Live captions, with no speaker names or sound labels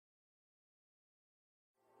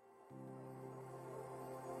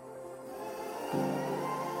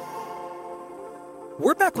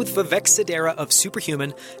We're back with Vivek Sodera of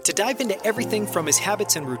Superhuman to dive into everything from his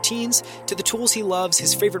habits and routines to the tools he loves,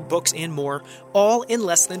 his favorite books, and more, all in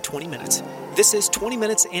less than 20 minutes. This is 20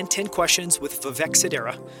 Minutes and 10 Questions with Vivek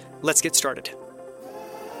Sodera. Let's get started.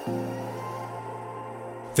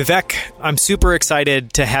 Vivek, I'm super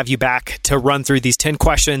excited to have you back to run through these 10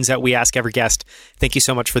 questions that we ask every guest. Thank you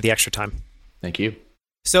so much for the extra time. Thank you.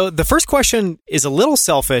 So the first question is a little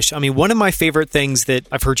selfish. I mean, one of my favorite things that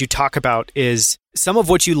I've heard you talk about is some of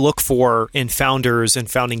what you look for in founders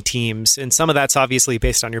and founding teams. And some of that's obviously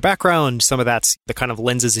based on your background. Some of that's the kind of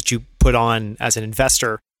lenses that you put on as an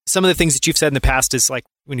investor. Some of the things that you've said in the past is like,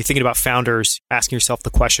 when you're thinking about founders, asking yourself the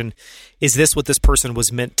question, is this what this person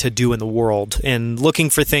was meant to do in the world? And looking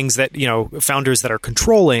for things that, founders that are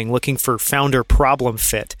controlling, looking for founder problem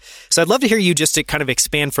fit. So I'd love to hear you just to kind of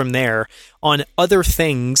expand from there on other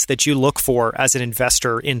things that you look for as an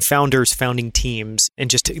investor in founders, founding teams, and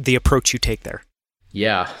just the approach you take there.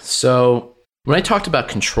 Yeah. So when I talked about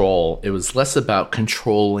control, it was less about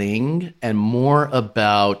controlling and more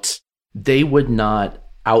about they would not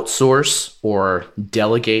outsource or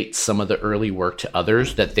delegate some of the early work to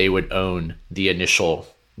others, that they would own the initial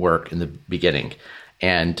work in the beginning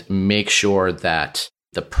and make sure that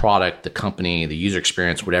the product, the company, the user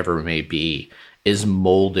experience, whatever it may be, is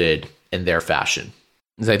molded in their fashion.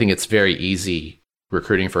 Because I think it's very easy,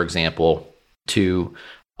 recruiting, for example, to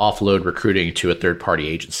offload recruiting to a third-party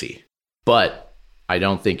agency. But I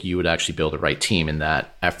don't think you would actually build the right team in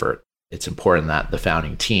that effort. It's important that the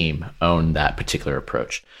founding team own that particular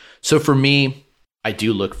approach. So for me, I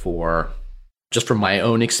do look for, just from my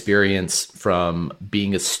own experience from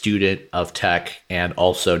being a student of tech and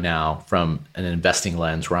also now from an investing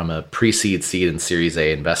lens where I'm a pre-seed, seed, and Series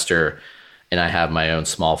A investor, and I have my own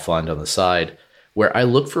small fund on the side, where I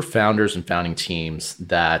look for founders and founding teams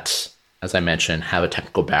that, as I mentioned, have a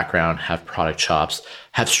technical background, have product chops,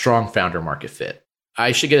 have strong founder market fit.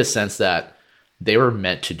 I should get a sense that they were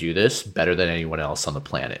meant to do this better than anyone else on the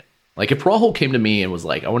planet. Like if Rahul came to me and was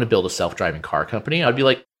like, I want to build a self-driving car company, I'd be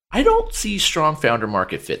like, I don't see strong founder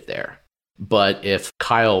market fit there. But if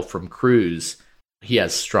Kyle from Cruise, he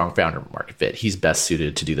has strong founder market fit, he's best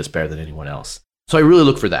suited to do this better than anyone else. So I really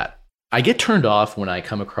look for that. I get turned off when I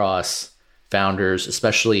come across founders,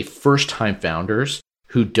 especially first-time founders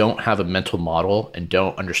who don't have a mental model and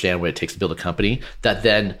don't understand what it takes to build a company, that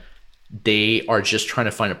then they are just trying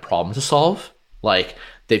to find a problem to solve. Like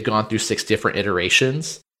they've gone through 6 different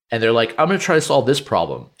iterations and they're like, I'm going to try to solve this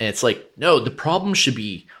problem. And it's like, no, the problem should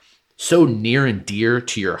be so near and dear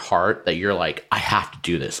to your heart that you're like, I have to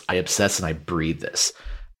do this. I obsess and I breathe this.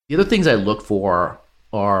 The other things I look for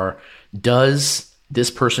are, does this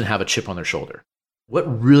person have a chip on their shoulder?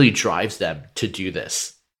 What really drives them to do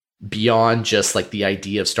this beyond just like the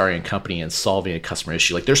idea of starting a company and solving a customer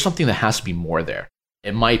issue? Like there's something that has to be more there.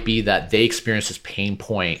 It might be that they experienced this pain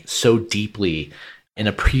point so deeply in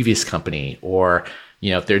a previous company, or,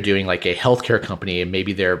 if they're doing like a healthcare company and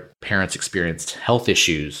maybe their parents experienced health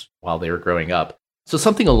issues while they were growing up. So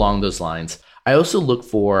something along those lines. I also look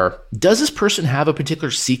for, does this person have a particular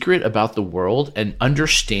secret about the world and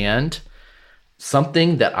understand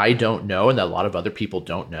something that I don't know and that a lot of other people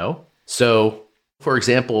don't know? So for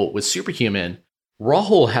example, with Superhuman,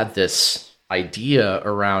 Rahul had this idea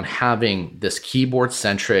around having this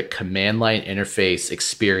keyboard-centric command line interface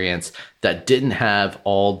experience that didn't have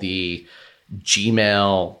all the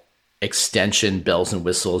Gmail extension bells and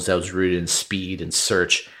whistles that was rooted in speed and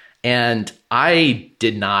search. And I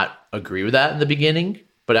did not agree with that in the beginning,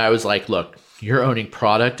 but I was like, look, you're owning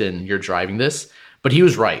product and you're driving this. But he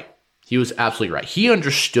was right. He was absolutely right. He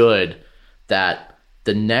understood that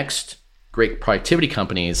the next great productivity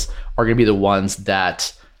companies are going to be the ones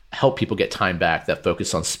that help people get time back, that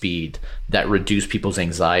focus on speed, that reduce people's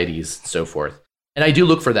anxieties and so forth. And I do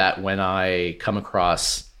look for that when I come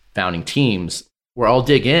across founding teams where I'll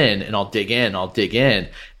dig in and I'll dig in,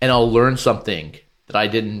 and I'll learn something that I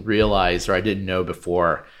didn't realize or I didn't know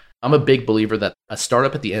before. I'm a big believer that a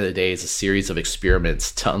startup at the end of the day is a series of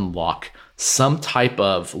experiments to unlock some type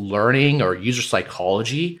of learning or user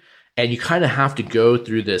psychology. And you kind of have to go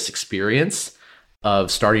through this experience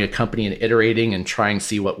of starting a company and iterating and trying to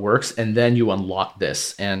see what works. And then you unlock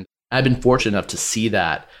this. And I've been fortunate enough to see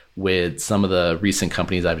that with some of the recent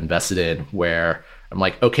companies I've invested in, where I'm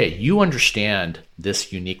like, okay, you understand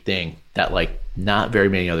this unique thing that like not very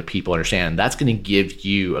many other people understand. That's going to give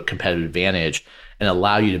you a competitive advantage and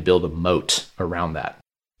allow you to build a moat around that.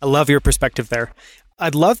 I love your perspective there.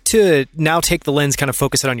 I'd love to now take the lens, kind of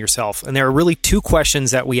focus it on yourself. And there are really 2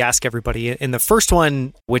 questions that we ask everybody. And the first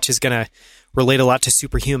one, which is going to relate a lot to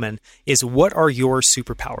Superhuman, is what are your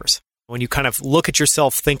superpowers? When you kind of look at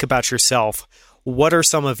yourself, think about yourself, what are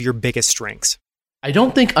some of your biggest strengths? I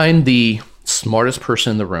don't think I'm the smartest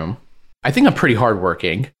person in the room. I think I'm pretty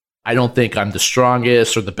hardworking. I don't think I'm the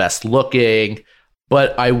strongest or the best looking,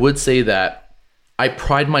 but I would say that I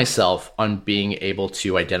pride myself on being able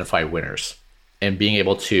to identify winners and being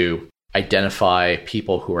able to identify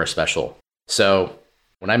people who are special. So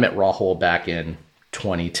when I met Rahul back in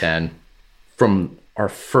 2010, from our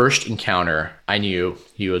first encounter, I knew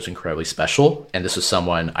he was incredibly special, and this was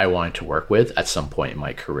someone I wanted to work with at some point in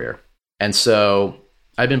my career. And so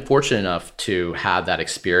I've been fortunate enough to have that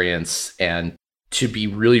experience and to be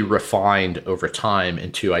really refined over time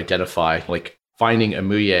and to identify, like finding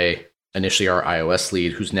Amuye, initially our iOS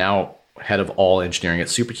lead, who's now head of all engineering at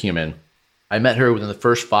Superhuman. I met her within the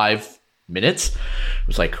first 5 minutes. It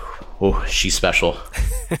was like, oh, she's special.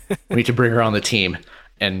 We need to bring her on the team.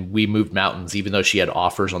 And we moved mountains, even though she had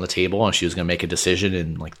offers on the table and she was going to make a decision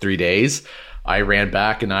in like 3 days. I ran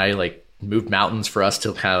back and I like moved mountains for us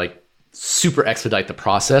to kind of like super expedite the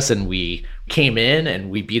process. And we came in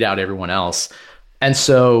and we beat out everyone else. And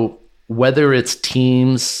so whether it's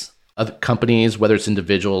teams, other companies, whether it's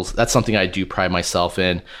individuals, that's something I do pride myself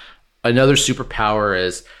in. Another superpower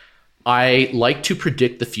is I like to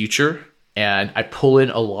predict the future, and I pull in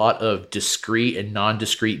a lot of discrete and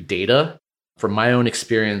non-discrete data from my own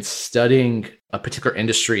experience studying a particular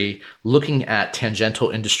industry, looking at tangential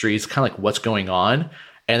industries, kind of like what's going on,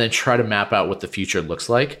 and then try to map out what the future looks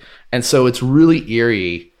like. And so it's really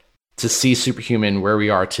eerie to see Superhuman where we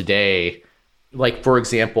are today. Like, for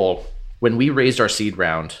example, when we raised our seed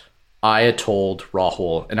round, I had told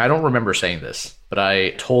Rahul, and I don't remember saying this, but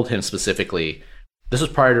I told him specifically, this was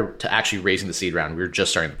prior to actually raising the seed round. We were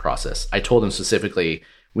just starting the process. I told him specifically,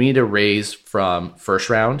 we need to raise from first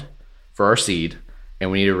round for our seed, and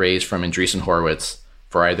we need to raise from Andreessen Horowitz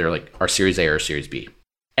for either like our Series A or Series B.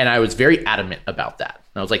 And I was very adamant about that.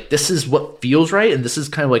 And I was like, this is what feels right, and this is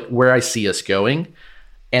kind of like where I see us going.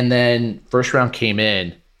 And then first round came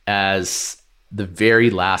in as the very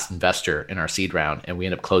last investor in our seed round, and we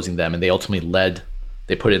ended up closing them, and they ultimately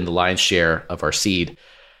they put in the lion's share of our seed.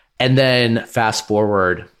 And then fast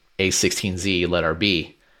forward, A16Z led our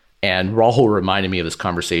B. And Rahul reminded me of this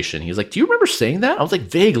conversation. He was like, do you remember saying that? I was like,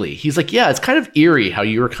 vaguely. He's like, yeah, it's kind of eerie how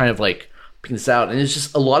you were kind of like picking this out. And it's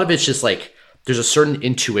just, a lot of it's just like, there's a certain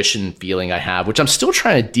intuition feeling I have, which I'm still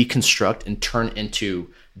trying to deconstruct and turn into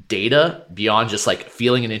data beyond just like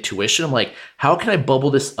feeling and intuition. I'm like, how can I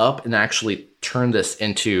bubble this up and actually turn this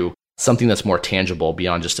into something that's more tangible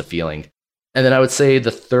beyond just a feeling? And then I would say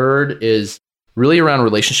the third is really around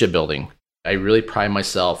relationship building. I really pride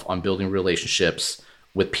myself on building relationships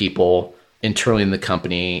with people internally in the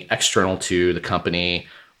company, external to the company,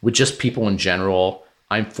 with just people in general.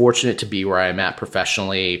 I'm fortunate to be where I'm at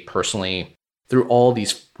professionally, personally, through all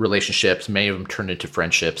these relationships. Many of them turned into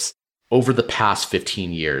friendships over the past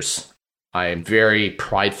 15 years. I am very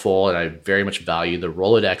prideful and I very much value the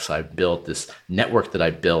Rolodex I've built, this network that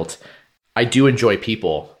I built. I do enjoy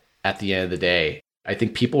people at the end of the day. I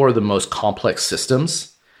think people are the most complex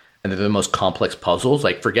systems and they're the most complex puzzles.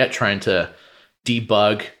 Like, forget trying to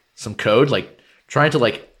debug some code, like trying to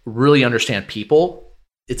like really understand people.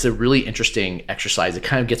 It's a really interesting exercise. It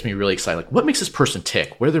kind of gets me really excited. Like, what makes this person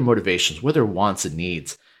tick? What are their motivations? What are their wants and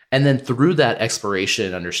needs? And then through that exploration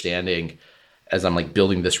and understanding, as I'm like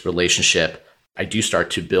building this relationship, I do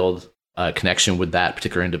start to build a connection with that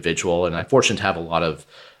particular individual. And I'm fortunate to have a lot of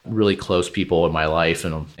really close people in my life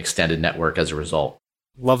and an extended network as a result.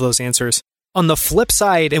 Love those answers. On the flip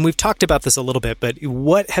side, and we've talked about this a little bit, but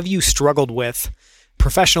what have you struggled with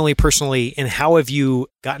professionally, personally, and how have you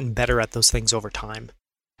gotten better at those things over time?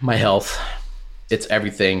 My health. It's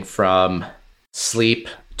everything from sleep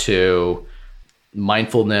to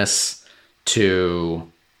mindfulness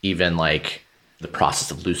to even like the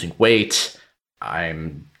process of losing weight.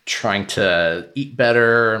 I'm trying to eat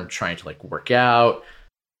better. I'm trying to like work out.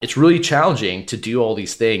 It's really challenging to do all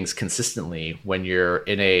these things consistently when you're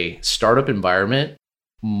in a startup environment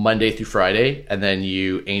Monday through Friday, and then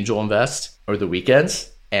you angel invest over the weekends.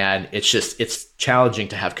 And it's challenging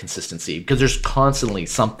to have consistency because there's constantly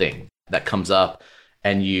something that comes up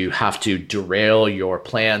and you have to derail your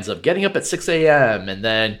plans of getting up at 6 a.m. and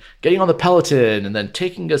then getting on the Peloton and then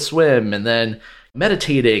taking a swim and then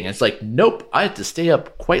meditating. And it's like, nope, I have to stay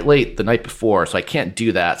up quite late the night before, so I can't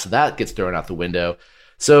do that. So that gets thrown out the window.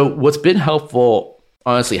 So what's been helpful,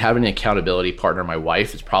 honestly, having an accountability partner, my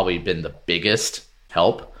wife, has probably been the biggest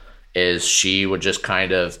help. Is she would just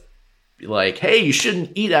kind of be like, hey, you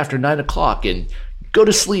shouldn't eat after 9 o'clock and go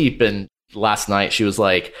to sleep. And last night she was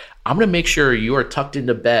like, I'm going to make sure you are tucked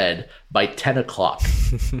into bed by 10 o'clock.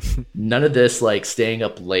 None of this like staying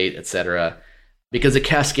up late, etc. because it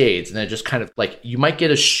cascades and it just kind of like you might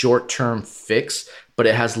get a short-term fix, but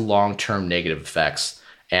it has long-term negative effects.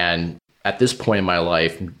 And at this point in my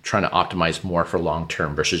life, I'm trying to optimize more for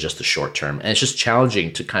long-term versus just the short-term. And it's just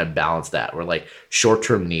challenging to kind of balance that where like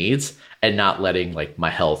short-term needs and not letting like my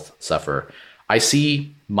health suffer. I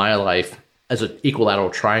see my life as an equilateral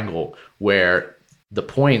triangle where the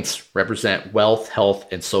points represent wealth, health,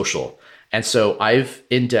 and social. And so I've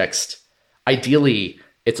indexed, ideally,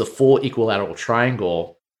 it's a full equilateral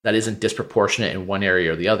triangle that isn't disproportionate in one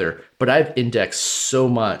area or the other, but I've indexed so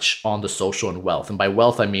much on the social and wealth. And by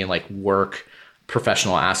wealth, I mean like work,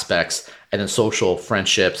 professional aspects, and then social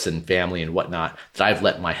friendships and family and whatnot that I've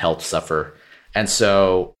let my health suffer. And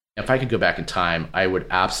so if I could go back in time, I would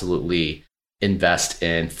absolutely invest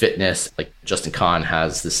in fitness. Like Justin Kahn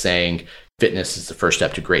has the saying, fitness is the first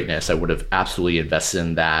step to greatness. I would have absolutely invested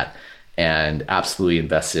in that and absolutely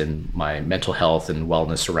invested in my mental health and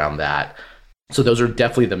wellness around that. So those are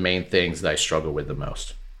definitely the main things that I struggle with the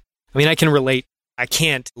most. I mean, I can relate. I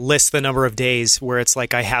can't list the number of days where it's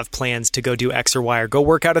like I have plans to go do X or Y or go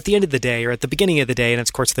work out at the end of the day or at the beginning of the day. And it's,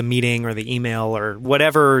 of course, the meeting or the email or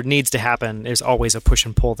whatever needs to happen. There's always a push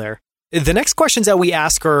and pull there. The next questions that we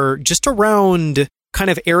ask are just around kind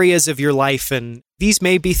of areas of your life. And these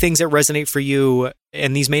may be things that resonate for you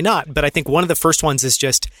and these may not. But I think one of the first ones is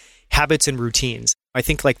just habits and routines. I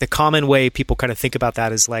think like the common way people kind of think about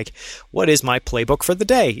that is like, what is my playbook for the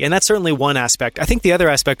day? And that's certainly one aspect. I think the other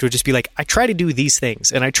aspect would just be like, I try to do these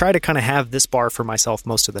things and I try to kind of have this bar for myself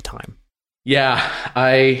most of the time. Yeah,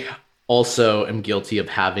 I also am guilty of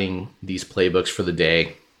having these playbooks for the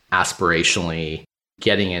day, aspirationally,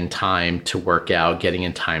 getting in time to work out, getting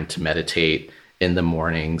in time to meditate in the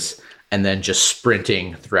mornings, and then just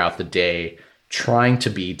sprinting throughout the day, trying to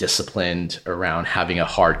be disciplined around having a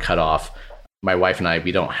hard cutoff. My wife and I,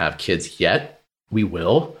 we don't have kids yet. We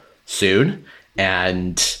will soon.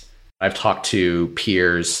 And I've talked to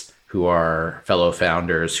peers who are fellow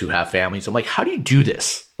founders who have families. I'm like, how do you do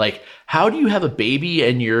this? Like, how do you have a baby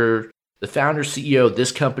and you're the founder, CEO of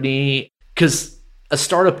this company? Because a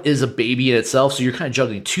startup is a baby in itself. So you're kind of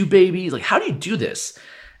juggling two babies. Like, how do you do this?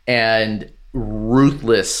 And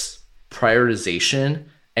ruthless prioritization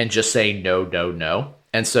and just saying no, no, no.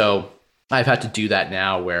 And so I've had to do that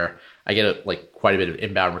now where I get quite a bit of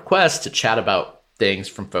inbound requests to chat about things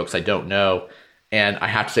from folks I don't know. And I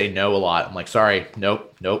have to say no a lot. I'm like, sorry,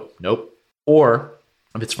 nope, nope, nope. Or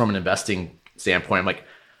if it's from an investing standpoint, I'm like,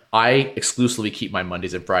 I exclusively keep my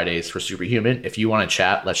Mondays and Fridays for Superhuman. If you want to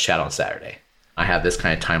chat, let's chat on Saturday. I have this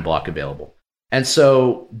kind of time block available. And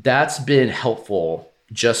so that's been helpful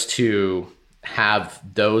just to have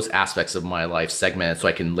those aspects of my life segmented so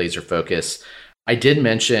I can laser focus. I did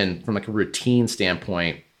mention from like a routine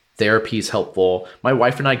standpoint, therapy is helpful. My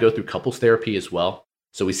wife and I go through couples therapy as well.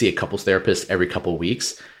 So we see a couples therapist every couple of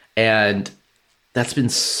weeks. And that's been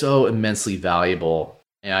so immensely valuable.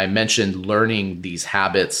 And I mentioned learning these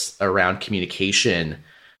habits around communication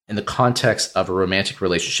in the context of a romantic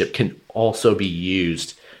relationship can also be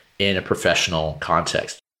used in a professional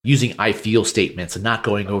context. Using I feel statements and not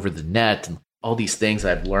going over the net and all these things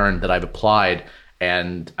that I've learned that I've applied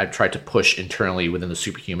and I've tried to push internally within the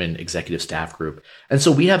Superhuman executive staff group. And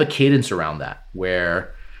so we have a cadence around that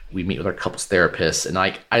where we meet with our couples therapists and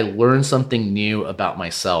I learn something new about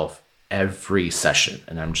myself every session.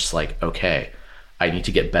 And I'm just like, okay, I need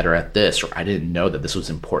to get better at this, or I didn't know that this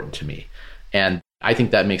was important to me. And I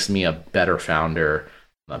think that makes me a better founder,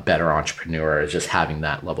 a better entrepreneur, is just having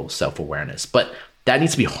that level of self-awareness. But that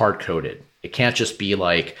needs to be hard-coded. It can't just be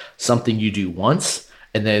like something you do once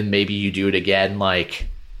and then maybe you do it again like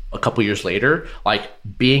a couple years later. Like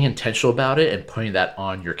being intentional about it and putting that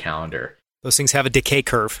on your calendar. Those things have a decay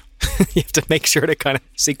curve. You have to make sure to kind of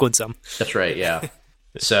sequence them. That's right, yeah.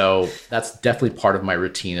 So that's definitely part of my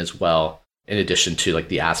routine as well, in addition to like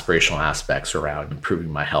the aspirational aspects around improving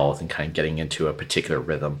my health and kind of getting into a particular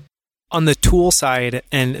rhythm. On the tool side,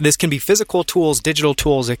 and this can be physical tools, digital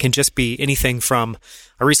tools, it can just be anything from,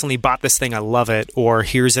 I recently bought this thing, I love it, or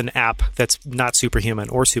here's an app that's not Superhuman,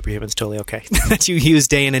 or Superhuman's totally okay, that you use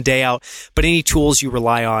day in and day out, but any tools you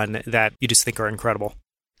rely on that you just think are incredible.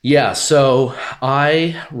 Yeah, so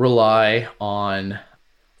I rely on,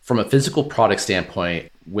 from a physical product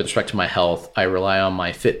standpoint, with respect to my health, I rely on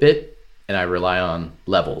my Fitbit and I rely on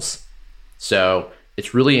levels. So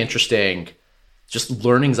it's really interesting just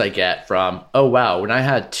learnings I get from, oh, wow, when I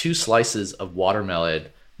had 2 slices of watermelon,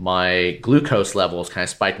 my glucose levels kind of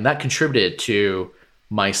spiked, and that contributed to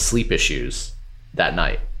my sleep issues that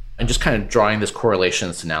night. And just kind of drawing this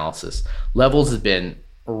correlations analysis. Levels has been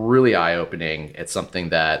really eye-opening. It's something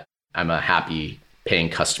that I'm a happy paying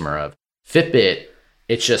customer of. Fitbit,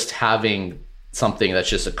 it's just having something that's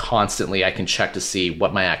just a constantly I can check to see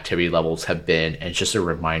what my activity levels have been. And it's just a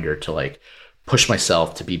reminder to like push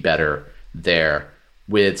myself to be better there.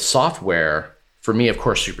 With software, for me, of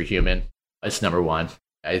course, Superhuman, it's number one.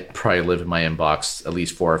 I probably live in my inbox at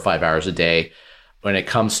least 4 or 5 hours a day. When it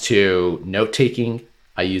comes to note taking,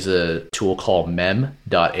 I use a tool called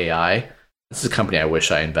mem.ai. This is a company I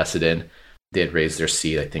wish I invested in. They had raised their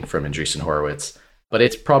seed, I think, from Andreessen Horowitz. But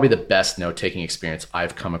it's probably the best note-taking experience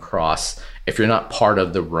I've come across. If you're not part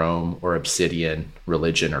of the Rome or Obsidian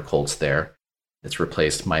religion or cults there, it's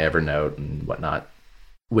replaced my Evernote and whatnot.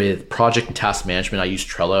 With project and task management, I use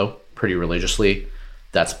Trello pretty religiously.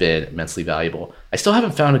 That's been immensely valuable. I still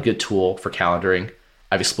haven't found a good tool for calendaring.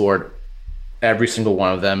 I've explored every single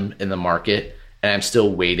one of them in the market, and I'm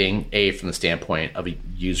still waiting, A, from the standpoint of a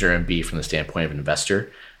user, and B, from the standpoint of an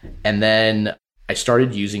investor. And then I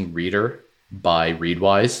started using Reader by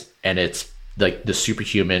Readwise, and it's like the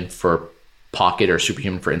Superhuman for Pocket or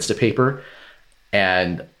Superhuman for Instapaper.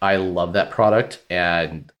 And I love that product.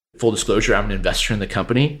 And full disclosure, I'm an investor in the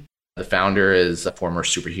company. The founder is a former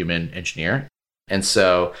Superhuman engineer. And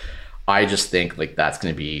so I just think like that's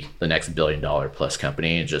going to be the next $1 billion plus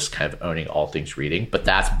company, and just kind of owning all things reading. But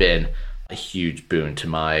that's been a huge boon to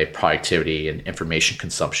my productivity and information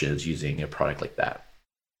consumption, is using a product like that.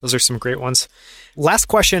 Those are some great ones. Last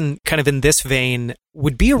question, kind of in this vein,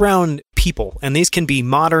 would be around people. And these can be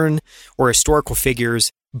modern or historical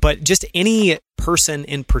figures, but just any person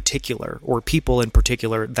in particular or people in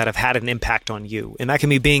particular that have had an impact on you. And that can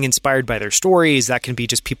be being inspired by their stories. That can be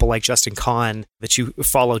just people like Justin Kan that you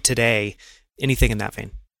follow today. Anything in that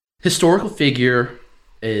vein. Historical figure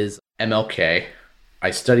is MLK.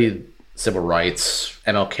 I studied civil rights,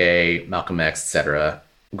 MLK, Malcolm X, etc.,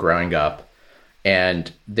 growing up.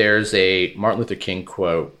 And there's a Martin Luther King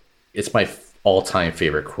quote. It's my all-time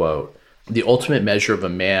favorite quote. The ultimate measure of a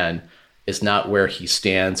man is not where he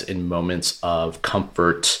stands in moments of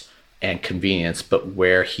comfort and convenience, but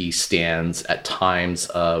where he stands at times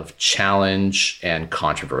of challenge and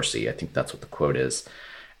controversy. I think that's what the quote is.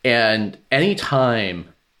 And anytime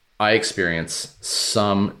I experience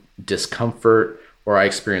some discomfort or I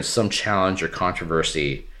experience some challenge or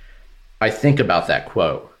controversy, I think about that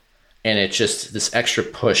quote. And it's just this extra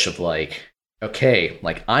push of like, okay,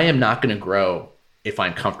 like I am not going to grow if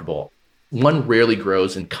I'm comfortable. One rarely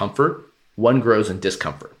grows in comfort. One grows in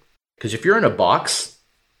discomfort. Because if you're in a box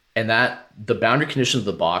and that the boundary conditions of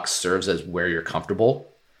the box serves as where you're comfortable,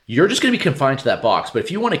 you're just going to be confined to that box. But if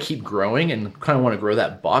you want to keep growing and kind of want to grow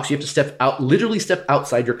that box, you have to step out, literally step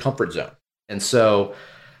outside your comfort zone. And so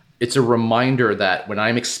it's a reminder that when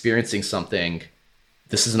I'm experiencing something,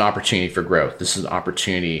 this is an opportunity for growth. This is an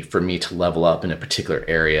opportunity for me to level up in a particular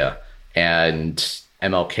area. And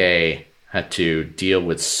MLK had to deal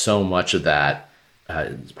with so much of that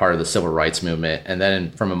as part of the civil rights movement. And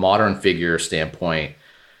then from a modern figure standpoint,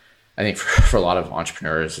 I think for a lot of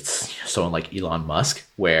entrepreneurs, it's someone like Elon Musk,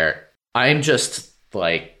 where I'm just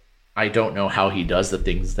like, I don't know how he does the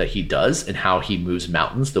things that he does and how he moves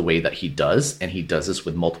mountains the way that he does. And he does this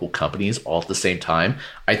with multiple companies all at the same time.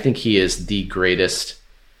 I think he is the greatest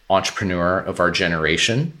entrepreneur of our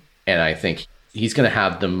generation. And I think he's going to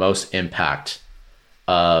have the most impact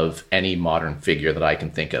of any modern figure that I can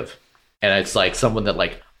think of. And it's like someone that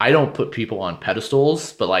like, I don't put people on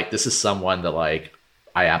pedestals, but like, this is someone that like,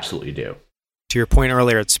 I absolutely do. To your point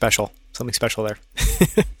earlier, it's special, something special there.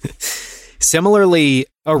 Similarly,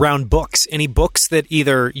 around books, any books that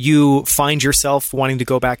either you find yourself wanting to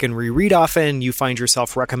go back and reread often, you find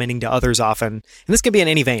yourself recommending to others often, and this can be in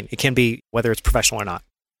any vein. It can be whether it's professional or not.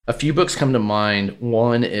 A few books come to mind.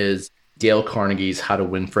 One is Dale Carnegie's How to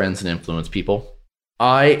Win Friends and Influence People.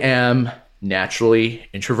 I am naturally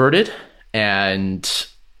introverted, and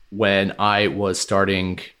when I was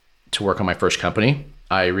starting to work on my first company,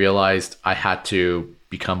 I realized I had to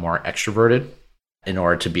become more extroverted in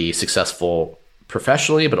order to be successful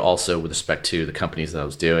professionally, but also with respect to the companies that I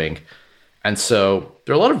was doing. And so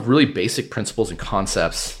there are a lot of really basic principles and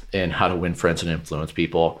concepts in How to Win Friends and Influence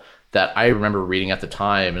People that I remember reading at the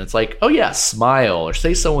time. And it's like, oh yeah, smile or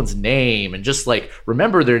say someone's name and just like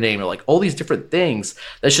remember their name or like all these different things.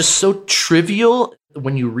 That's just so trivial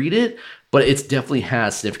when you read it, but it's definitely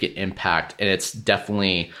has significant impact. And it's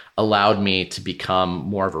definitely allowed me to become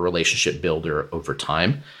more of a relationship builder over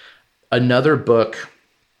time. Another book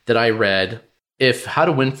that I read, if How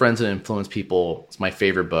to Win Friends and Influence People is my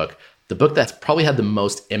favorite book, the book that's probably had the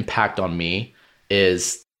most impact on me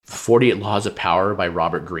is 48 Laws of Power by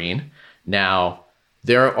Robert Greene. Now,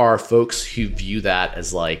 there are folks who view that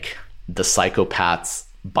as like the psychopath's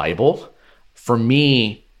Bible. For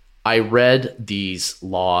me, I read these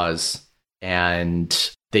laws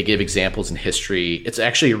and They give examples in history. It's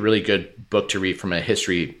actually a really good book to read from a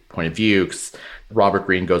history point of view because Robert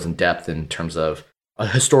Greene goes in depth in terms of a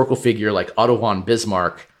historical figure like Otto von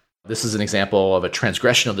Bismarck. This is an example of a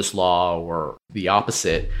transgression of this law or the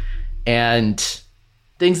opposite. And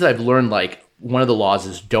things that I've learned, like one of the laws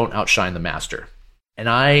is don't outshine the master. And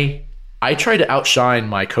I tried to outshine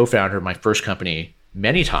my co-founder of my first company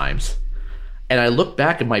many times. And I look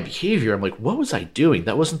back at my behavior, I'm like, what was I doing?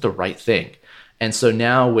 That wasn't the right thing. And so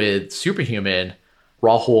now with Superhuman,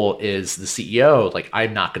 Rahul is the CEO. Like,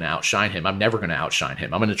 I'm not going to outshine him. I'm never going to outshine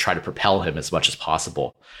him. I'm going to try to propel him as much as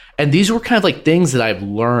possible. And these were kind of like things that I've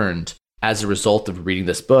learned as a result of reading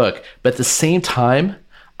this book. But at the same time,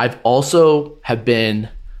 I've also have been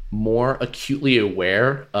more acutely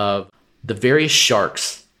aware of the various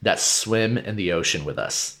sharks that swim in the ocean with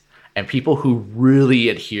us. And people who really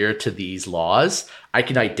adhere to these laws, I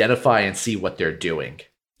can identify and see what they're doing.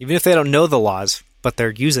 Even if they don't know the laws, but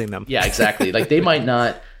they're using them. Yeah, exactly. Like they might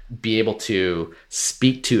not be able to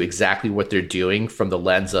speak to exactly what they're doing from the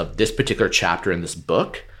lens of this particular chapter in this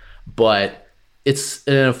book, but it's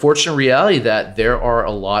an unfortunate reality that there are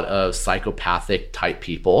a lot of psychopathic type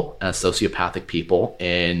people and sociopathic people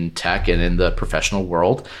in tech and in the professional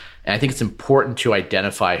world. And I think it's important to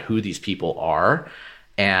identify who these people are.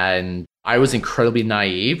 And I was incredibly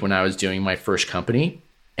naive when I was doing my first company.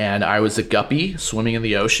 And I was a guppy swimming in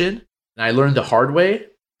the ocean. And I learned the hard way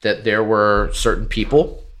that there were certain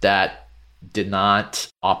people that did not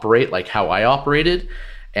operate like how I operated.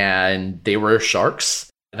 And they were sharks.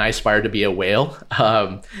 And I aspired to be a whale,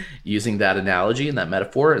 using that analogy and that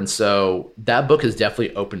metaphor. And so that book has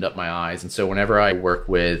definitely opened up my eyes. And so whenever I work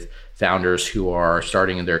with founders who are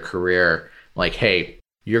starting in their career, like, hey,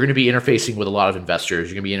 you're going to be interfacing with a lot of investors.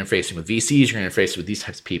 You're going to be interfacing with VCs. You're going to interface with these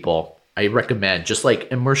types of people. I recommend just like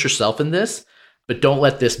immerse yourself in this, but don't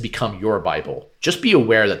let this become your Bible. Just be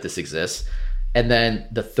aware that this exists. And then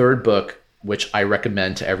the third book, which I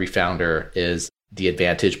recommend to every founder, is The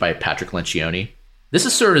Advantage by Patrick Lencioni. This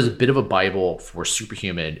has served as a bit of a Bible for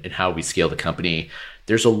Superhuman and how we scale the company.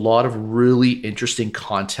 There's a lot of really interesting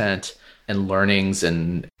content and learnings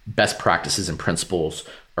and best practices and principles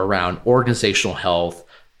around organizational health,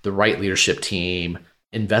 the right leadership team,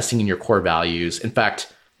 investing in your core values. In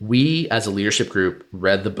fact, we as a leadership group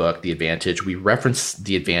read the book, The Advantage. We referenced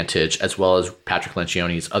The Advantage as well as Patrick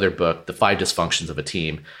Lencioni's other book, The 5 Dysfunctions of a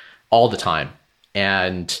Team, all the time.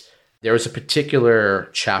 And there was a particular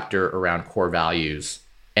chapter around core values,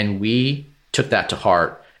 and we took that to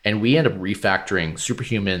heart, and we ended up refactoring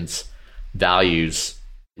Superhuman's values.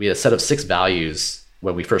 We had a set of 6 values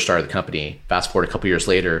when we first started the company. Fast forward a couple years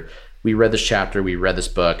later, we read this chapter, we read this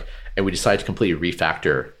book, and we decided to completely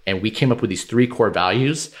refactor. And we came up with these 3 core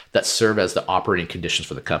values that serve as the operating conditions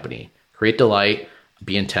for the company: create delight,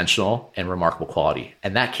 be intentional, and remarkable quality.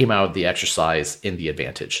 And that came out of the exercise in The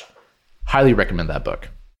Advantage. Highly recommend that book.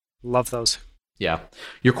 Love those. Yeah.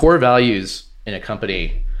 Your core values in a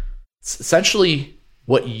company, it's essentially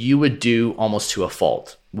what you would do almost to a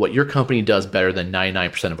fault, what your company does better than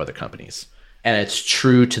 99% of other companies. And it's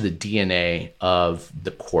true to the DNA of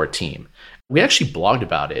the core team. We actually blogged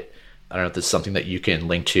about it. I don't know if this is something that you can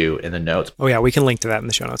link to in the notes. Oh yeah, we can link to that in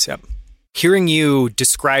the show notes. Yep. Hearing you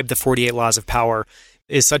describe the 48 Laws of Power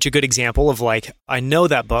is such a good example of like, I know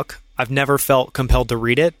that book. I've never felt compelled to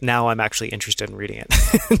read it. Now I'm actually interested in reading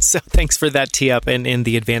it. So thanks for that tee up and in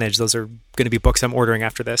The Advantage. Those are going to be books I'm ordering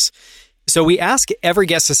after this. So we ask every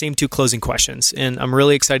guest the same 2 closing questions, and I'm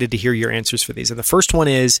really excited to hear your answers for these. And the first one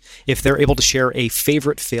is if they're able to share a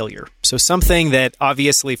favorite failure. So something that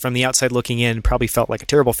obviously from the outside looking in probably felt like a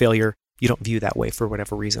terrible failure. You don't view that way for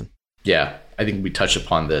whatever reason. Yeah, I think we touched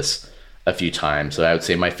upon this a few times. So I would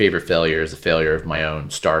say my favorite failure is a failure of my own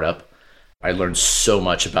startup. I learned so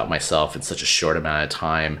much about myself in such a short amount of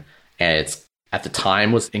time. And it's at the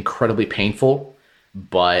time was incredibly painful,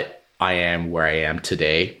 but I am where I am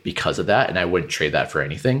today because of that. And I wouldn't trade that for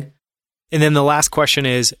anything. And then the last question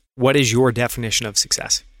is, what is your definition of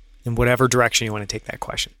success? In whatever direction you want to take that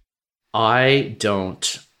question. I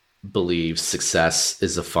don't believe success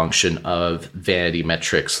is a function of vanity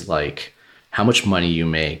metrics like how much money you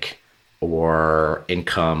make or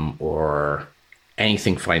income or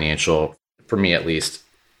anything financial, for me at least.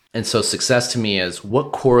 And so success to me is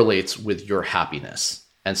what correlates with your happiness.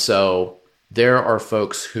 And so there are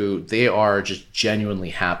folks who they are just genuinely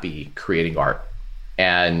happy creating art.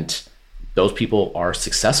 And those people are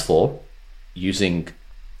successful using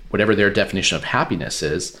whatever their definition of happiness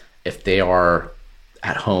is. If they are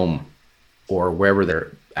at home or wherever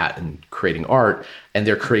they're at and creating art, and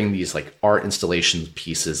they're creating these like art installation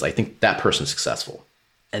pieces, I think that person's successful.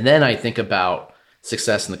 And then I think about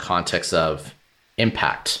success in the context of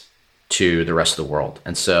impact to the rest of the world.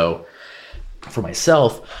 And so for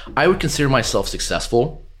myself, I would consider myself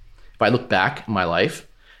successful if I look back in my life,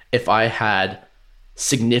 if I had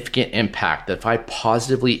significant impact, that if I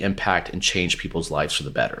positively impact and change people's lives for the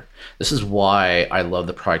better. This is why I love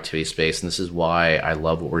the productivity space, and this is why I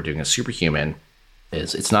love what we're doing at Superhuman.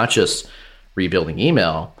 Is it's not just rebuilding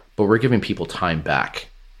email, but we're giving people time back,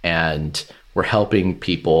 and we're helping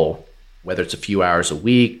people, whether it's a few hours a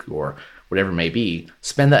week or whatever it may be,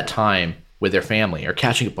 spend that time with their family or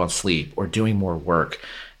catching up on sleep or doing more work.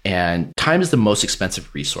 And time is the most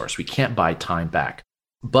expensive resource. We can't buy time back.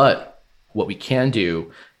 But what we can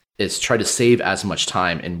do is try to save as much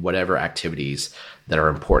time in whatever activities that are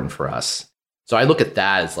important for us. So I look at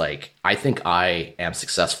that as like, I think I am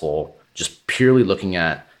successful just purely looking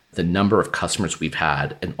at the number of customers we've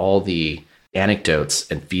had and all the anecdotes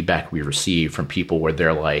and feedback we receive from people where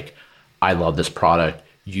they're like, I love this product.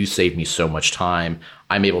 You saved me so much time.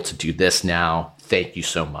 I'm able to do this now. Thank you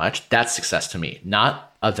so much. That's success to me,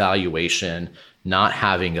 not a valuation, not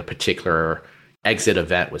having a particular exit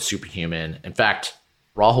event with Superhuman. In fact,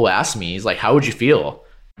 Rahul asked me, he's like, how would you feel?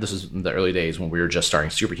 This is in the early days when we were just starting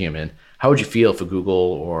Superhuman. How would you feel if a Google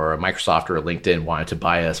or a Microsoft or a LinkedIn wanted to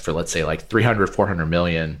buy us for, let's say, like 300, 400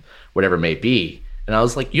 million, whatever it may be? And I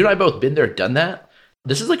was like, you and I both been there, done that.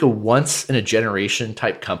 This is like a once in a generation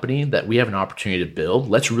type company that we have an opportunity to build.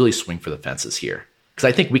 Let's really swing for the fences here. Because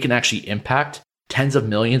I think we can actually impact tens of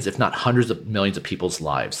millions, if not hundreds of millions of people's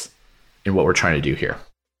lives in what we're trying to do here.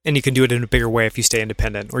 And you can do it in a bigger way if you stay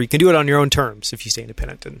independent, or you can do it on your own terms if you stay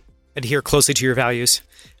independent and adhere closely to your values.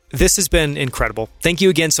 This has been incredible. Thank you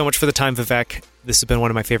again so much for the time, Vivek. This has been one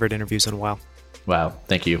of my favorite interviews in a while. Wow.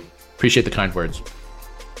 Thank you. Appreciate the kind words.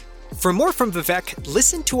 For more from Vivek,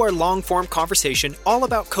 listen to our long-form conversation all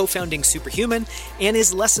about co-founding Superhuman and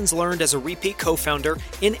his lessons learned as a repeat co-founder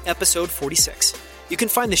in episode 46. You can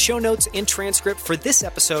find the show notes and transcript for this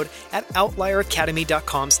episode at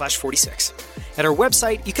outlieracademy.com/46. At our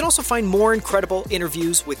website, you can also find more incredible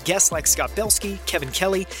interviews with guests like Scott Belsky, Kevin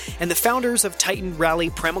Kelly, and the founders of Titan, Rally,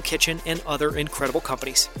 Primal Kitchen, and other incredible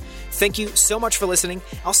companies. Thank you so much for listening.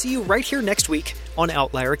 I'll see you right here next week on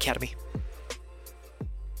Outlier Academy.